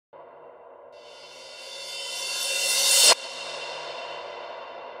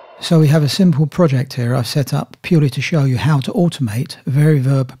So we have a simple project here I've set up purely to show you how to automate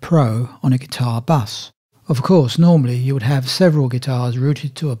VariVerb Pro on a guitar bus. Of course, normally you would have several guitars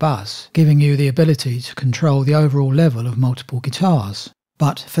routed to a bus, giving you the ability to control the overall level of multiple guitars.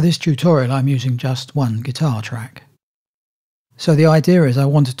 But for this tutorial I'm using just one guitar track. So the idea is I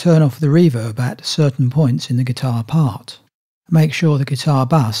want to turn off the reverb at certain points in the guitar part. Make sure the guitar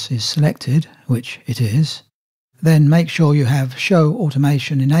bus is selected, which it is. Then make sure you have Show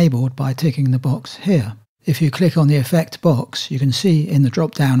Automation enabled by ticking the box here. If you click on the Effect box, you can see in the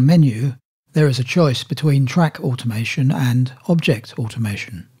drop-down menu there is a choice between Track Automation and Object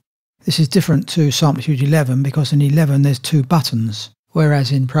Automation. This is different to Samplitude 11 because in 11 there's two buttons,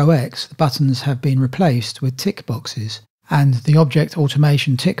 whereas in Pro X the buttons have been replaced with tick boxes, and the Object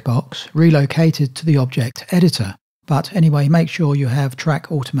Automation tick box relocated to the Object Editor. But anyway, make sure you have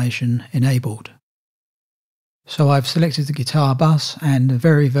Track Automation enabled. So I've selected the guitar bus and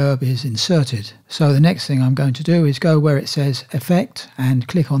VariVerb is inserted. So the next thing I'm going to do is go where it says Effect and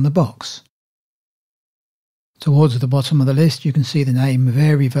click on the box. Towards the bottom of the list you can see the name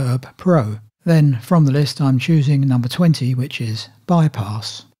VariVerb Pro. Then from the list I'm choosing number 20, which is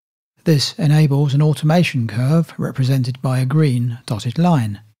Bypass. This enables an automation curve represented by a green dotted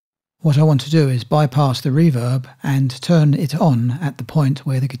line. What I want to do is bypass the reverb and turn it on at the point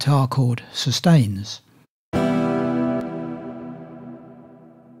where the guitar chord sustains.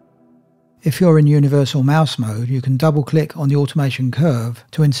 If you're in universal mouse mode, you can double-click on the automation curve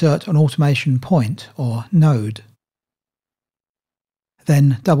to insert an automation point or node.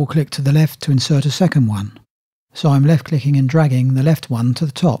 Then double-click to the left to insert a second one. So I'm left-clicking and dragging the left one to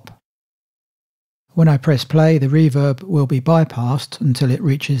the top. When I press play, the reverb will be bypassed until it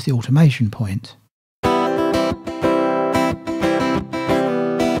reaches the automation point.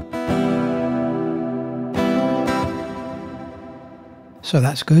 So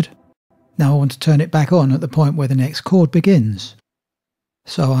that's good. Now I want to turn it back on at the point where the next chord begins.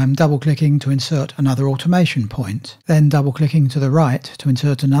 So I'm double-clicking to insert another automation point, then double-clicking to the right to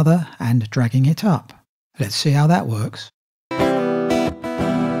insert another and dragging it up. Let's see how that works.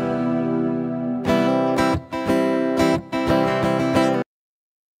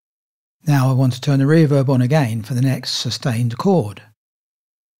 Now I want to turn the reverb on again for the next sustained chord.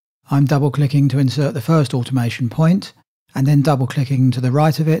 I'm double-clicking to insert the first automation point, and then double-clicking to the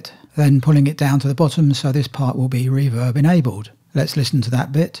right of it, then pulling it down to the bottom so this part will be reverb enabled. Let's listen to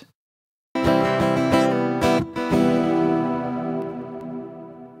that bit.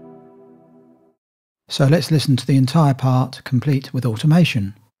 So let's listen to the entire part complete with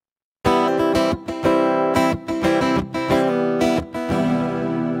automation.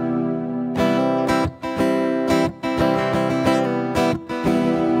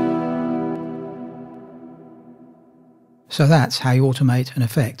 So that's how you automate an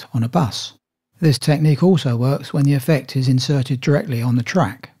effect on a bus. This technique also works when the effect is inserted directly on the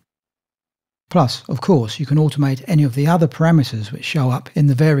track. Plus, of course, you can automate any of the other parameters which show up in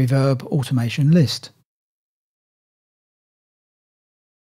the VariVerb automation list.